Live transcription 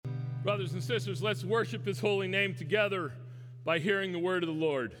Brothers and sisters, let's worship his holy name together by hearing the word of the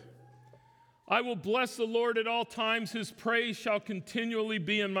Lord. I will bless the Lord at all times. His praise shall continually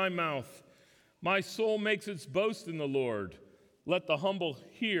be in my mouth. My soul makes its boast in the Lord. Let the humble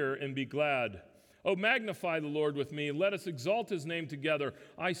hear and be glad. Oh, magnify the Lord with me. Let us exalt his name together.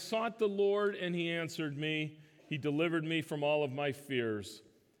 I sought the Lord, and he answered me. He delivered me from all of my fears.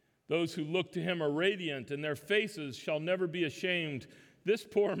 Those who look to him are radiant, and their faces shall never be ashamed. This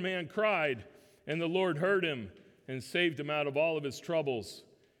poor man cried, and the Lord heard him and saved him out of all of his troubles.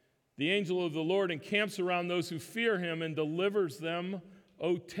 The angel of the Lord encamps around those who fear him and delivers them.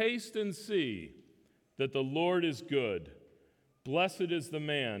 Oh, taste and see that the Lord is good. Blessed is the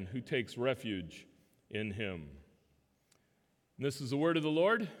man who takes refuge in him. And this is the word of the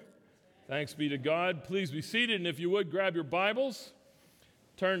Lord. Thanks be to God. Please be seated, and if you would, grab your Bibles.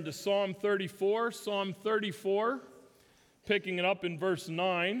 Turn to Psalm 34. Psalm 34. Picking it up in verse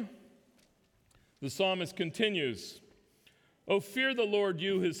 9, the psalmist continues, "O fear the Lord,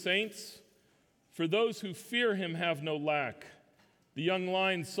 you his saints, for those who fear him have no lack. The young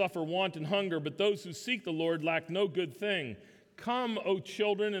lions suffer want and hunger, but those who seek the Lord lack no good thing. Come, O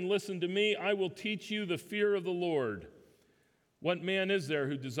children, and listen to me. I will teach you the fear of the Lord. What man is there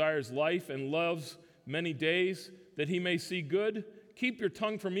who desires life and loves many days, that he may see good? Keep your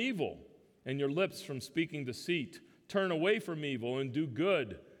tongue from evil and your lips from speaking deceit. Turn away from evil and do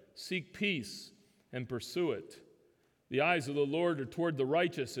good. Seek peace and pursue it. The eyes of the Lord are toward the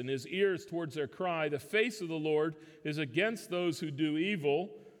righteous, and his ears towards their cry. The face of the Lord is against those who do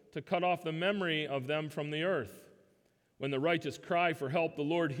evil, to cut off the memory of them from the earth. When the righteous cry for help, the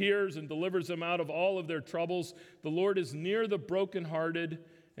Lord hears and delivers them out of all of their troubles. The Lord is near the brokenhearted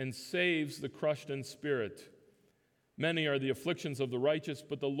and saves the crushed in spirit. Many are the afflictions of the righteous,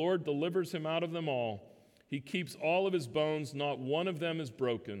 but the Lord delivers him out of them all. He keeps all of his bones, not one of them is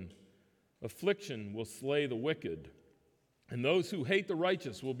broken. Affliction will slay the wicked, and those who hate the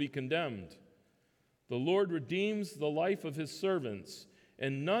righteous will be condemned. The Lord redeems the life of his servants,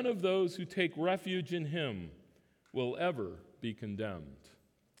 and none of those who take refuge in him will ever be condemned."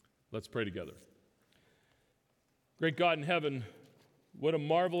 Let's pray together. Great God in heaven, what a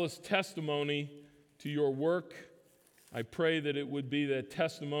marvelous testimony to your work. I pray that it would be the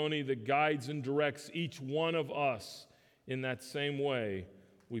testimony that guides and directs each one of us in that same way.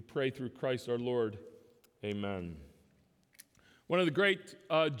 We pray through Christ our Lord. Amen. One of the great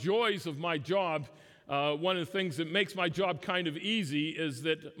joys of my job, one of the things that makes my job kind of easy, is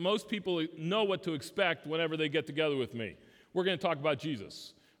that most people know what to expect whenever they get together with me. We're going to talk about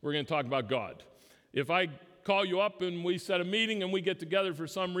Jesus. We're going to talk about God. If I call you up and we set a meeting and we get together for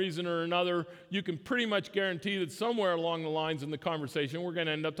some reason or another, you can pretty much guarantee that somewhere along the lines in the conversation, we're going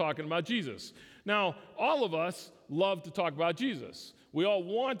to end up talking about Jesus. Now, all of us love to talk about Jesus. We all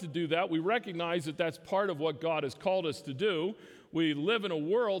want to do that. We recognize that that's part of what God has called us to do. We live in a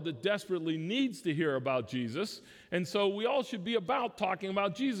world that desperately needs to hear about Jesus, and so we all should be about talking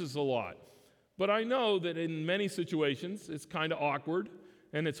about Jesus a lot. But I know that in many situations, it's kind of awkward,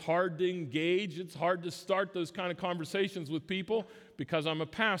 and it's hard to engage. It's hard to start those kind of conversations with people because I'm a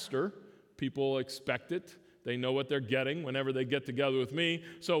pastor. People expect it. They know what they're getting whenever they get together with me.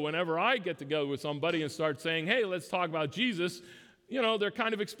 So whenever I get together with somebody and start saying, "Hey, let's talk about Jesus," they're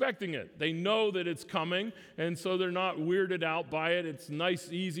kind of expecting it. They know that it's coming, and so they're not weirded out by it. It's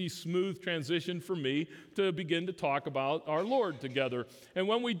nice, easy, smooth transition for me to begin to talk about our Lord together. And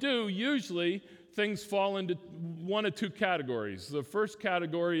when we do, usually things fall into one of two categories. The first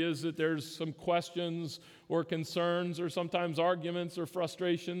category is that there's some questions or concerns or sometimes arguments or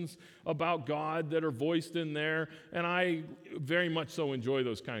frustrations about God that are voiced in there, and I very much so enjoy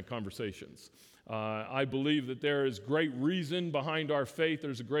those kind of conversations. I believe that there is great reason behind our faith.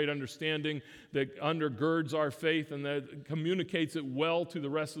 There's a great understanding that undergirds our faith and that communicates it well to the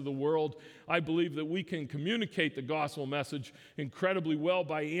rest of the world. I believe that we can communicate the gospel message incredibly well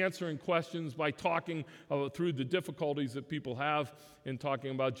by answering questions, by talking through the difficulties that people have in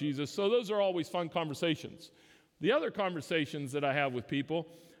talking about Jesus. So those are always fun conversations. The other conversations that I have with people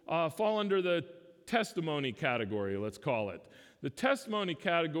fall under the testimony category, let's call it. The testimony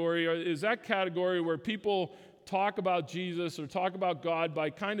category is that category where people talk about Jesus or talk about God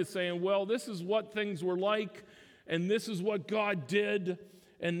by kind of saying, well, this is what things were like, and this is what God did,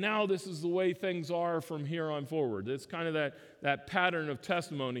 and now this is the way things are from here on forward. It's kind of that pattern of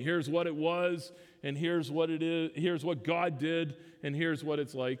testimony. Here's what it was, and here's what it is. Here's what God did, and here's what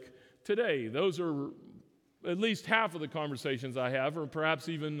it's like today. Those are at least half of the conversations I have, or perhaps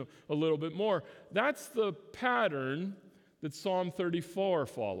even a little bit more. That's the pattern that Psalm 34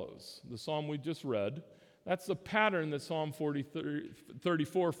 follows, the psalm we just read. That's the pattern that Psalm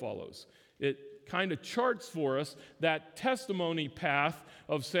 34 follows. It kind of charts for us that testimony path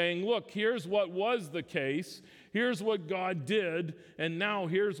of saying, look, here's what was the case, here's what God did, and now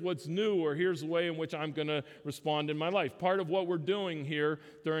here's what's new, or here's the way in which I'm going to respond in my life. Part of what we're doing here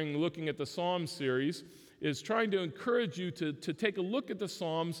during looking at the Psalms series is trying to encourage you to take a look at the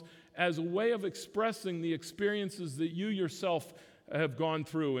Psalms as a way of expressing the experiences that you yourself have gone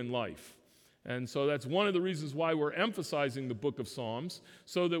through in life. And so that's one of the reasons why we're emphasizing the book of Psalms,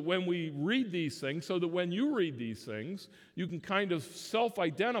 so that when we read these things, so that when you read these things, you can kind of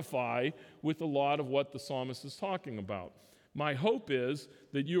self-identify with a lot of what the psalmist is talking about. My hope is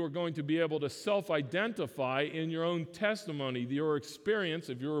that you are going to be able to self-identify in your own testimony, your experience,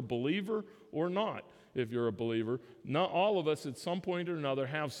 if you're a believer or not. If you're a believer, not all of us at some point or another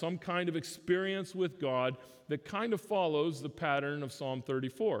have some kind of experience with God that kind of follows the pattern of Psalm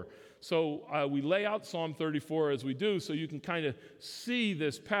 34. So we lay out Psalm 34 as we do, so you can kind of see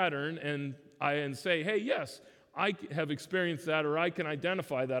this pattern and say, hey, yes, I have experienced that, or I can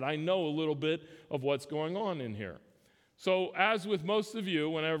identify that. I know a little bit of what's going on in here. So as with most of you,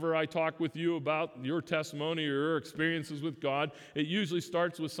 whenever I talk with you about your testimony or your experiences with God, it usually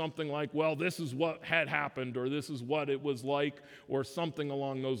starts with something like, well, this is what had happened, or this is what it was like, or something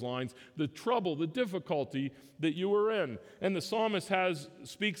along those lines. The trouble, the difficulty that you were in. And the psalmist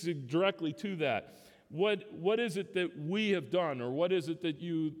speaks directly to that. What is it that we have done, or what is it that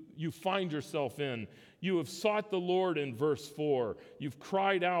you find yourself in? You have sought the Lord in verse 4. You've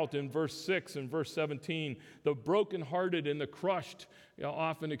cried out in verse 6 and verse 17. The brokenhearted and the crushed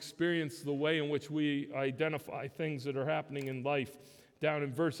often experience the way in which we identify things that are happening in life. Down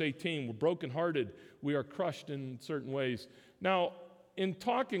in verse 18, we're brokenhearted. We are crushed in certain ways. Now, in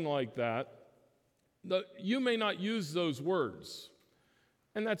talking like that, you may not use those words,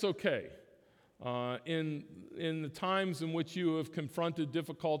 and that's okay. In the times in which you have confronted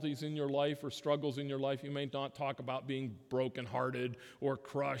difficulties in your life or struggles in your life, you may not talk about being brokenhearted or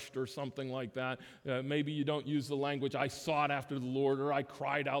crushed or something like that. Maybe you don't use the language, I sought after the Lord, or I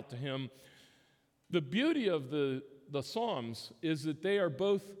cried out to him. The beauty of the Psalms is that they are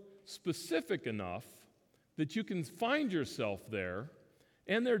both specific enough that you can find yourself there,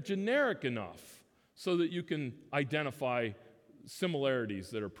 and they're generic enough so that you can identify similarities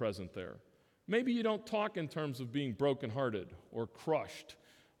that are present there. Maybe you don't talk in terms of being brokenhearted or crushed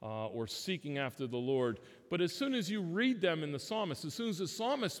or seeking after the Lord, but as soon as you read them in the psalmist, as soon as the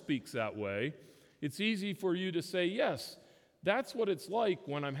psalmist speaks that way, it's easy for you to say, yes, that's what it's like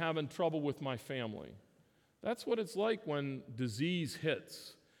when I'm having trouble with my family. That's what it's like when disease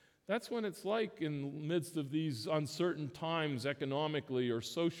hits. That's what it's like in the midst of these uncertain times economically or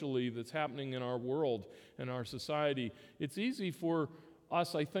socially that's happening in our world and our society. It's easy for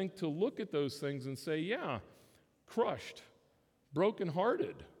us, I think, to look at those things and say, yeah, crushed,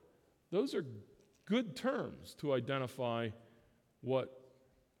 brokenhearted. Those are good terms to identify what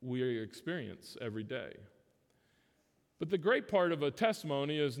we experience every day. But the great part of a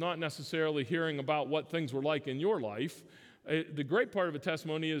testimony is not necessarily hearing about what things were like in your life. The great part of a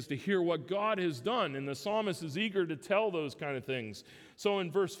testimony is to hear what God has done, and the psalmist is eager to tell those kind of things. So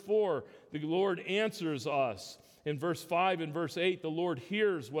in verse 4, the Lord answers us. In verse 5 and verse 8, the Lord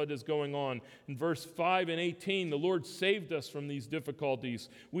hears what is going on. In verse 5 and 18, the Lord saved us from these difficulties.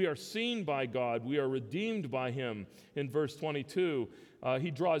 We are seen by God. We are redeemed by him. In verse 22, he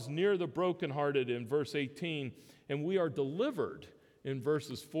draws near the brokenhearted in verse 18, and we are delivered. In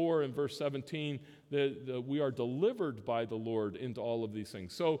verses 4 and verse 17, we are delivered by the Lord into all of these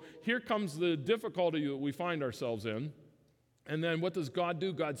things. So here comes the difficulty that we find ourselves in. And then what does God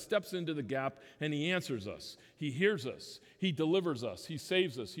do? God steps into the gap and he answers us. He hears us. He delivers us. He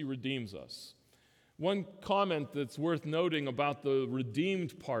saves us. He redeems us. One comment that's worth noting about the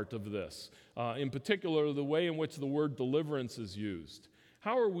redeemed part of this, in particular, the way in which the word deliverance is used.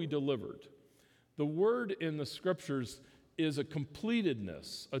 How are we delivered? The word in the scriptures is a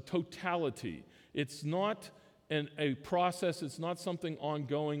completedness, a totality. It's not a process, it's not something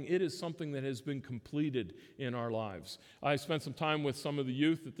ongoing, it is something that has been completed in our lives. I spent some time with some of the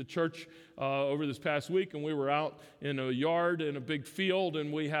youth at the church over this past week, and we were out in a yard in a big field,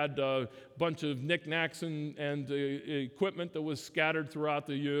 and we had a bunch of knickknacks and equipment that was scattered throughout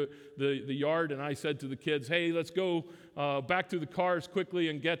the yard, and I said to the kids, hey, let's go back to the cars quickly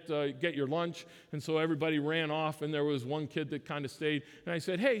and get your lunch. And so everybody ran off, and there was one kid that kind of stayed, and I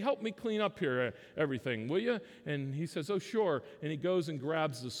said, hey, help me clean up here everything, will you? And he says, oh, sure. And he goes and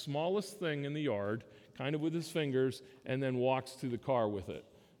grabs the smallest thing in the yard, kind of with his fingers, and then walks to the car with it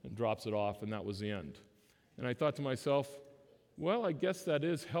and drops it off, and that was the end. And I thought to myself, well, I guess that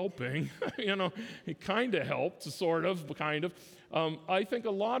is helping. It kind of helped, sort of, kind of. I think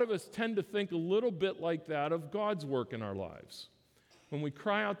a lot of us tend to think a little bit like that of God's work in our lives. When we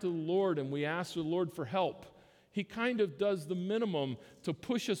cry out to the Lord and we ask the Lord for help, He kind of does the minimum to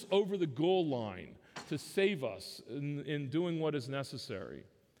push us over the goal line, to save us in doing what is necessary.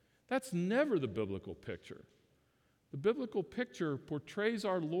 That's never the biblical picture. The biblical picture portrays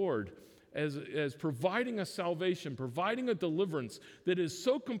our Lord as providing a salvation, providing a deliverance that is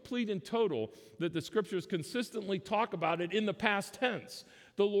so complete and total that the Scriptures consistently talk about it in the past tense.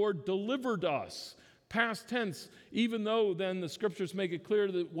 The Lord delivered us. Past tense, even though then the Scriptures make it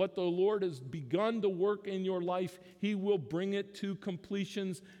clear that what the Lord has begun to work in your life, He will bring it to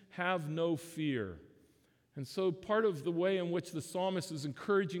completions. Have no fear. And so part of the way in which the psalmist is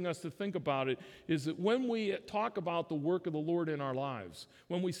encouraging us to think about it is that when we talk about the work of the Lord in our lives,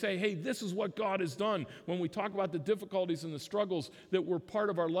 when we say, hey, this is what God has done, when we talk about the difficulties and the struggles that were part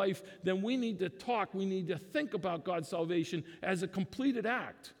of our life, then we need to think about God's salvation as a completed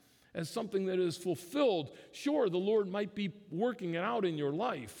act, as something that is fulfilled. Sure, the Lord might be working it out in your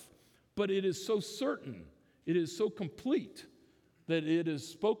life, but it is so certain, it is so complete, that it is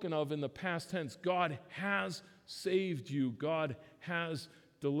spoken of in the past tense. God has saved you. God has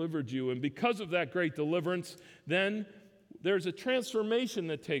delivered you. And because of that great deliverance, then there's a transformation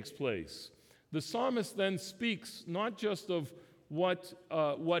that takes place. The psalmist then speaks not just of what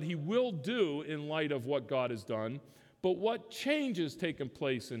he will do in light of what God has done, but what change has taken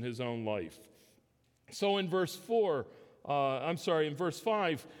place in his own life. So in verse 5,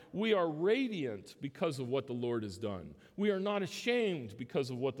 we are radiant because of what the Lord has done. We are not ashamed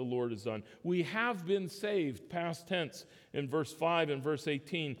because of what the Lord has done. We have been saved, past tense, in verse 5 and verse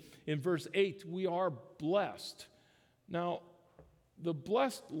 18. In verse 8, we are blessed. Now, the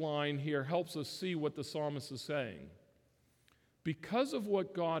blessed line here helps us see what the psalmist is saying. Because of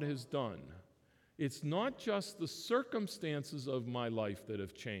what God has done, it's not just the circumstances of my life that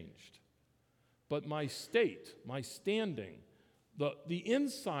have changed, but my state, my standing, the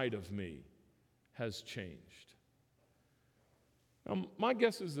inside of me has changed. Now, my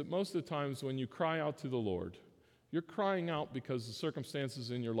guess is that most of the times when you cry out to the Lord, you're crying out because the circumstances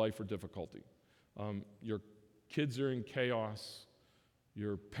in your life are difficulty. Your kids are in chaos,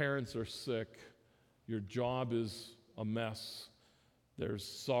 your parents are sick, your job is a mess, there's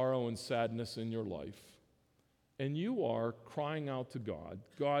sorrow and sadness in your life, and you are crying out to God,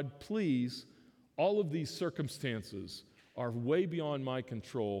 God, please, all of these circumstances are way beyond my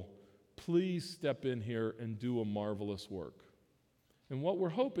control. Please step in here and do a marvelous work. And what we're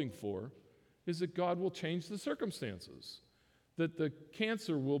hoping for is that God will change the circumstances, that the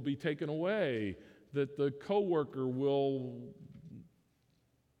cancer will be taken away, that the coworker will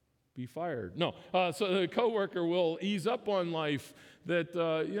be fired. So the coworker will ease up on life, that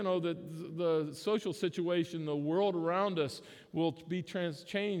that the social situation, the world around us will be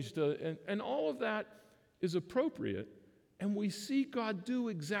changed, and all of that is appropriate, and we see God do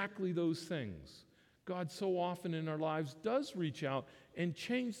exactly those things. God so often in our lives does reach out and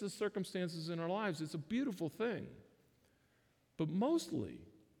change the circumstances in our lives. It's a beautiful thing. But mostly,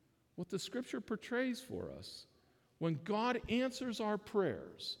 what the Scripture portrays for us, when God answers our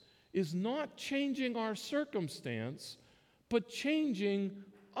prayers, is not changing our circumstance, but changing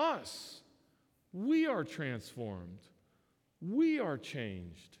us. We are transformed. We are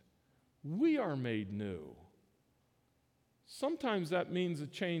changed. We are made new. Sometimes that means a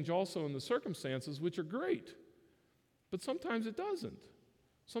change also in the circumstances, which are great, but sometimes it doesn't.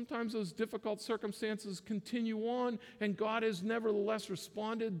 Sometimes those difficult circumstances continue on, and God has nevertheless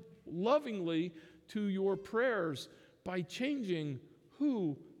responded lovingly to your prayers by changing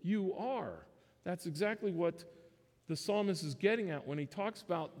who you are. That's exactly what the psalmist is getting at when he talks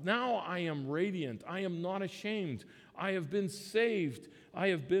about, now I am radiant, I am not ashamed, I have been saved, I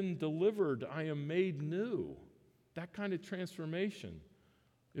have been delivered, I am made new. That kind of transformation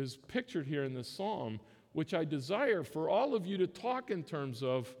is pictured here in this psalm, which I desire for all of you to talk in terms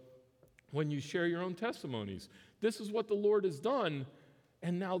of when you share your own testimonies. This is what the Lord has done,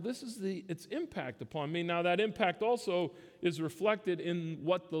 and now this is its impact upon me. Now that impact also is reflected in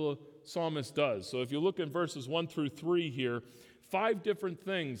what the psalmist does. So if you look in verses 1 through 3 here, 5 different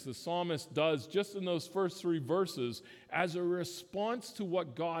things the psalmist does just in those first 3 verses as a response to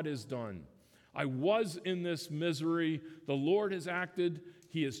what God has done. I was in this misery. The Lord has acted.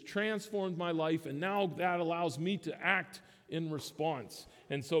 He has transformed my life, and now that allows me to act in response.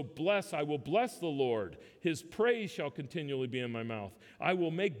 And so I will bless the Lord. His praise shall continually be in my mouth. I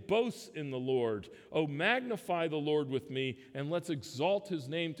will make boasts in the Lord. Oh, magnify the Lord with me, and let's exalt his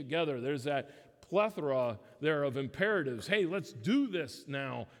name together. There's that plethora there of imperatives. Hey, let's do this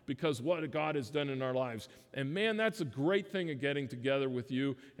now because what God has done in our lives. And man, that's a great thing of getting together with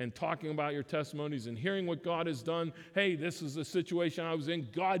you and talking about your testimonies and hearing what God has done. Hey, this is the situation I was in.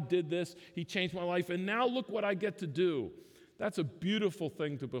 God did this. He changed my life. And now look what I get to do. That's a beautiful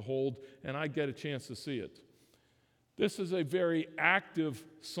thing to behold, and I get a chance to see it. This is a very active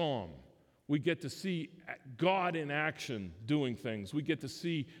psalm. We get to see God in action doing things. We get to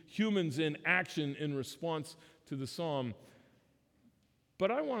see humans in action in response to the psalm.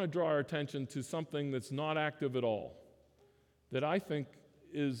 But I want to draw our attention to something that's not active at all, that I think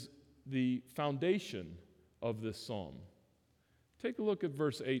is the foundation of this psalm. Take a look at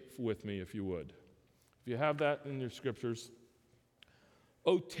verse 8 with me, if you would. If you have that in your scriptures.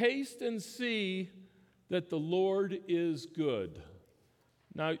 Oh, taste and see that the Lord is good.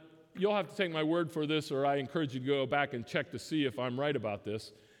 Now, you'll have to take my word for this, or I encourage you to go back and check to see if I'm right about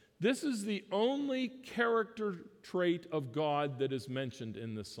this. This is the only character trait of God that is mentioned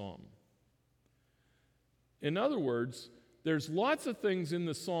in the psalm. In other words, there's lots of things in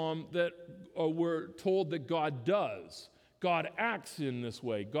the psalm that we're told that God does. God acts in this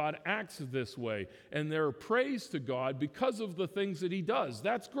way. God acts this way. And there are praise to God because of the things that he does.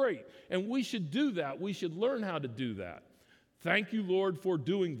 That's great. And we should do that. We should learn how to do that. Thank you, Lord, for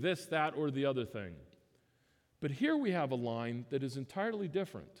doing this, that, or the other thing. But here we have a line that is entirely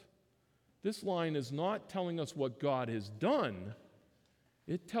different. This line is not telling us what God has done.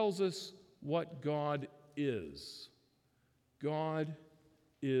 It tells us what God is. God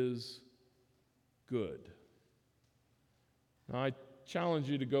is good. Now, I challenge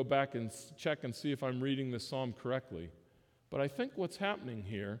you to go back and check and see if I'm reading this psalm correctly. But I think what's happening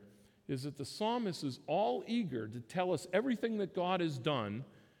here is that the psalmist is all eager to tell us everything that God has done,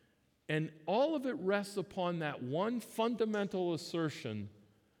 and all of it rests upon that one fundamental assertion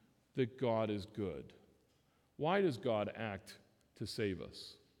that God is good. Why does God act to save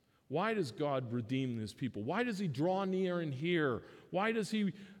us? Why does God redeem his people? Why does he draw near and hear? Why does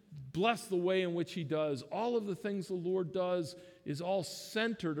he bless the way in which he does? All of the things the Lord does is all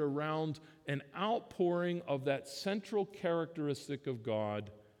centered around an outpouring of that central characteristic of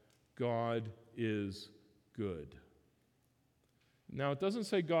God. God is good. Now, it doesn't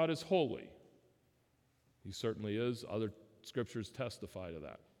say God is holy. He certainly is. Other scriptures testify to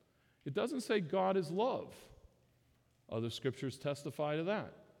that. It doesn't say God is love. Other scriptures testify to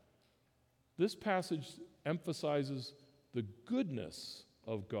that. This passage emphasizes the goodness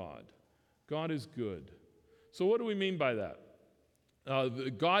of God. God is good. So what do we mean by that?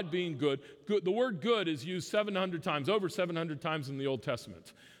 God being good. The word good is used 700 times, over 700 times in the Old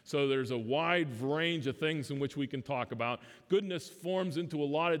Testament. So there's a wide range of things in which we can talk about. Goodness forms into a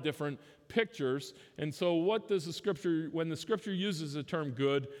lot of different pictures. And so what does the scripture, when the scripture uses the term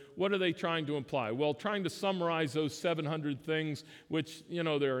good, what are they trying to imply? Well, trying to summarize those 700 things, which,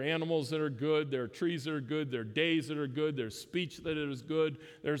 there are animals that are good, there are trees that are good, there are days that are good, there's speech that is good.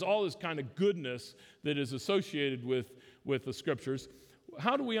 There's all this kind of goodness that is associated with the scriptures.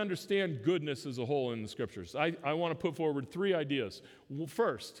 How do we understand goodness as a whole in the scriptures? I want to put forward three ideas.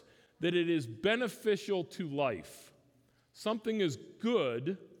 First, that it is beneficial to life. Something is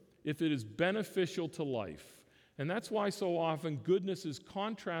good if it is beneficial to life. And that's why so often goodness is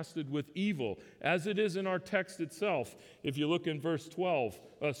contrasted with evil, as it is in our text itself. If you look in verse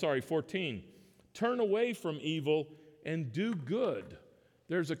 14, turn away from evil and do good.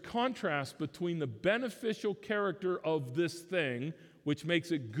 There's a contrast between the beneficial character of this thing, which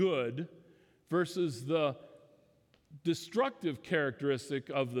makes it good, versus the destructive characteristic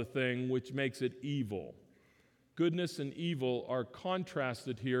of the thing, which makes it evil. Goodness and evil are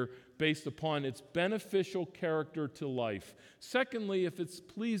contrasted here based upon its beneficial character to life. Secondly, if it's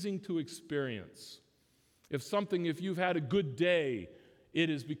pleasing to experience. If you've had a good day, it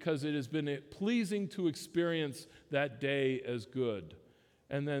is because it has been pleasing to experience that day as good.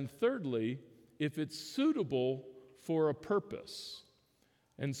 And then thirdly, if it's suitable for a purpose.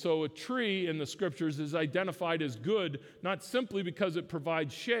 And so a tree in the scriptures is identified as good, not simply because it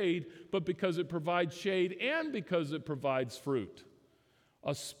provides shade, but because it provides shade and because it provides fruit.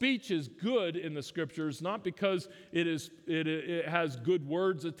 A speech is good in the scriptures, not because it has good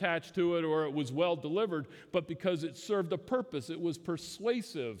words attached to it or it was well delivered, but because it served a purpose. It was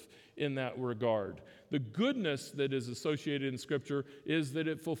persuasive in that regard. The goodness that is associated in scripture is that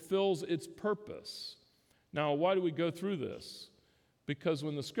it fulfills its purpose. Now, why do we go through this? Because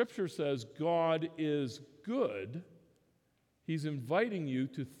when the scripture says God is good, he's inviting you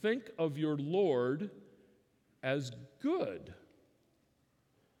to think of your Lord as good.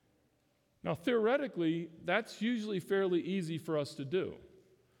 Now, theoretically, that's usually fairly easy for us to do.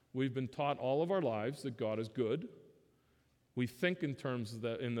 We've been taught all of our lives that God is good. We think in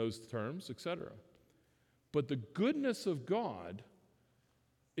those terms, etc. But the goodness of God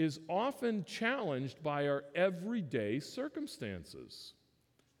is often challenged by our everyday circumstances.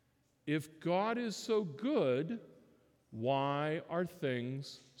 If God is so good, why are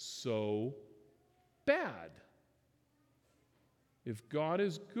things so bad? If God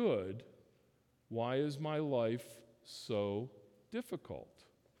is good, why is my life so difficult?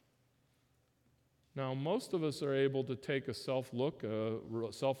 Now, most of us are able to take a self-look, a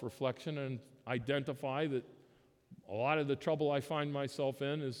self-reflection, and identify that a lot of the trouble I find myself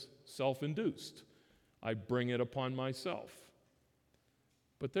in is self-induced. I bring it upon myself.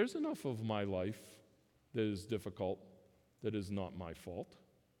 But there's enough of my life that is difficult that is not my fault.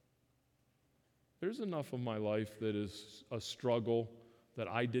 There's enough of my life that is a struggle that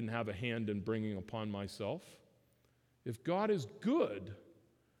I didn't have a hand in bringing upon myself. If God is good,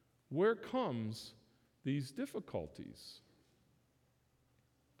 where comes these difficulties?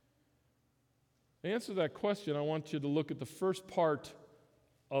 To answer that question, I want you to look at the first part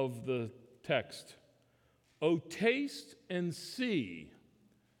of the text. Oh, taste and see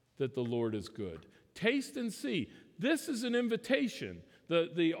that the Lord is good. Taste and see. This is an invitation.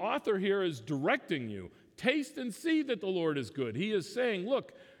 The author here is directing you. Taste and see that the Lord is good. He is saying,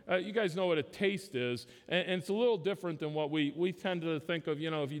 look, you guys know what a taste is, and it's a little different than what we tend to think of.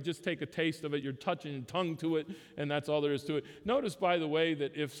 If you just take a taste of it, you're touching your tongue to it, and that's all there is to it. Notice, by the way,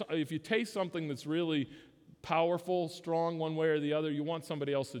 that if you taste something that's really powerful, strong one way or the other, you want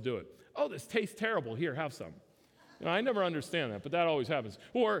somebody else to do it. Oh, this tastes terrible. Here, have some. I never understand that, but that always happens.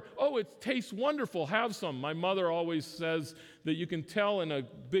 Or, oh, it tastes wonderful, have some. My mother always says that you can tell in a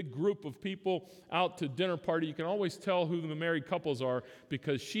big group of people out to dinner party, you can always tell who the married couples are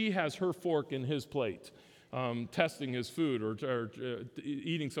because she has her fork in his plate, testing his food or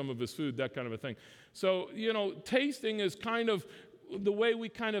eating some of his food, that kind of a thing. So, tasting is kind of the way we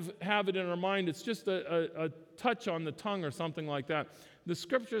kind of have it in our mind. It's just a touch on the tongue or something like that. The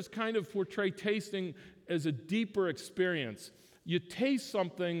scriptures kind of portray tasting as a deeper experience. You taste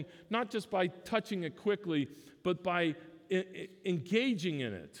something not just by touching it quickly, but by engaging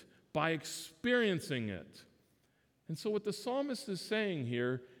in it, by experiencing it. And so what the psalmist is saying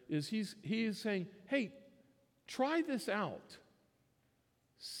here is he is saying, hey, try this out.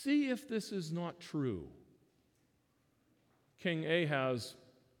 See if this is not true. King Ahaz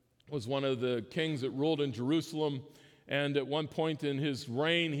was one of the kings that ruled in Jerusalem. And at one point in his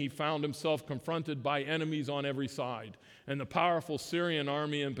reign, he found himself confronted by enemies on every side. And the powerful Syrian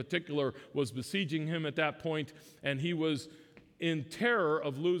army in particular was besieging him at that point, and he was in terror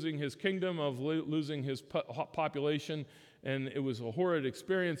of losing his kingdom, of losing his population, and it was a horrid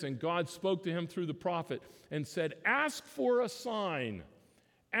experience. And God spoke to him through the prophet and said, ask for a sign.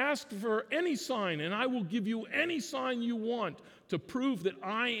 Ask for any sign, and I will give you any sign you want to prove that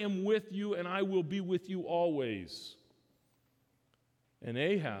I am with you and I will be with you always. And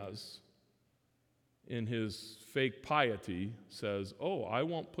Ahaz, in his fake piety, says, oh, I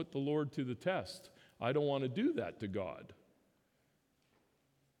won't put the Lord to the test. I don't want to do that to God.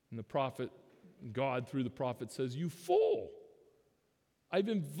 And the prophet, God through the prophet says, you fool, I've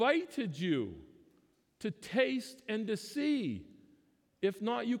invited you to taste and to see. If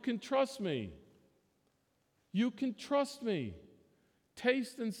not, you can trust me. You can trust me.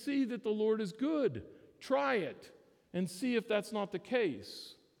 Taste and see that the Lord is good. Try it and see if that's not the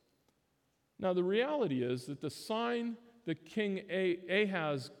case. Now, the reality is that the sign that King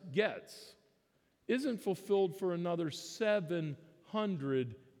Ahaz gets isn't fulfilled for another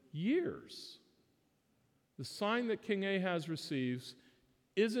 700 years. The sign that King Ahaz receives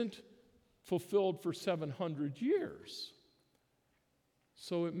isn't fulfilled for 700 years.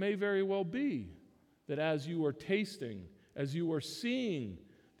 So it may very well be that as you are tasting, as you are seeing,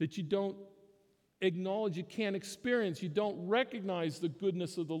 that you don't acknowledge, you can't experience, you don't recognize the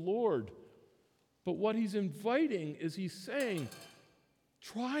goodness of the Lord. But what he's inviting is he's saying,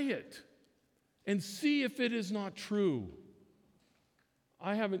 try it and see if it is not true.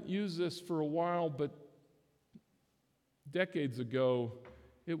 I haven't used this for a while, but decades ago,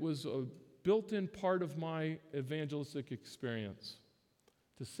 it was a built-in part of my evangelistic experience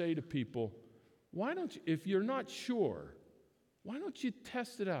to say to people, why don't you, if you're not sure, why don't you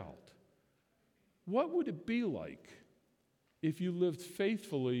test it out? What would it be like if you lived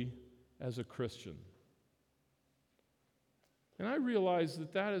faithfully as a Christian? And I realize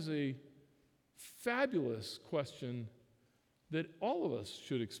that that is a fabulous question that all of us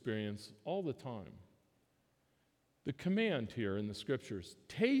should experience all the time. The command here in the scriptures,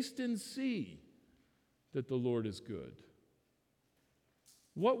 taste and see that the Lord is good.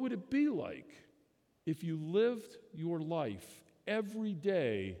 What would it be like if you lived your life every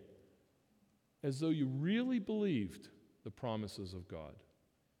day as though you really believed the promises of God?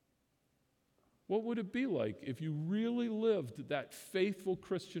 What would it be like if you really lived that faithful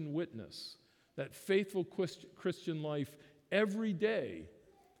Christian witness, that faithful Christian life every day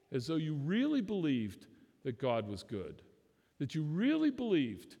as though you really believed that God was good, that you really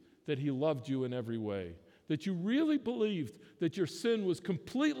believed that He loved you in every way, that you really believed that your sin was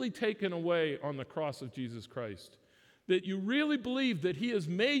completely taken away on the cross of Jesus Christ, that you really believed that He has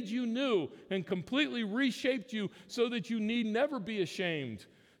made you new and completely reshaped you so that you need never be ashamed,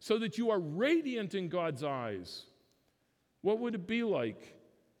 so that you are radiant in God's eyes? What would it be like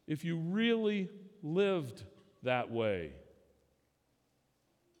if you really lived that way?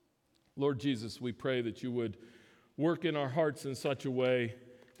 Lord Jesus, we pray that you would work in our hearts in such a way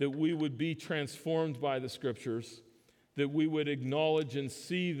that we would be transformed by the Scriptures, that we would acknowledge and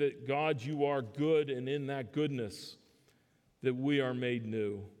see that, God, you are good, and in that goodness, that we are made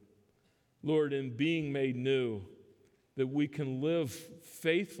new. Lord, in being made new, that we can live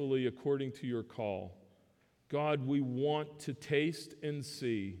faithfully according to your call. God, we want to taste and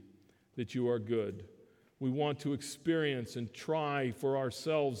see that you are good. We want to experience and try for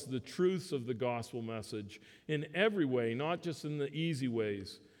ourselves the truths of the gospel message in every way, not just in the easy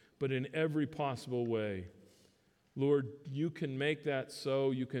ways, but in every possible way. Lord, you can make that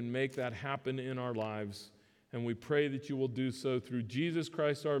so. You can make that happen in our lives. And we pray that you will do so through Jesus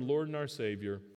Christ, our Lord and our Savior.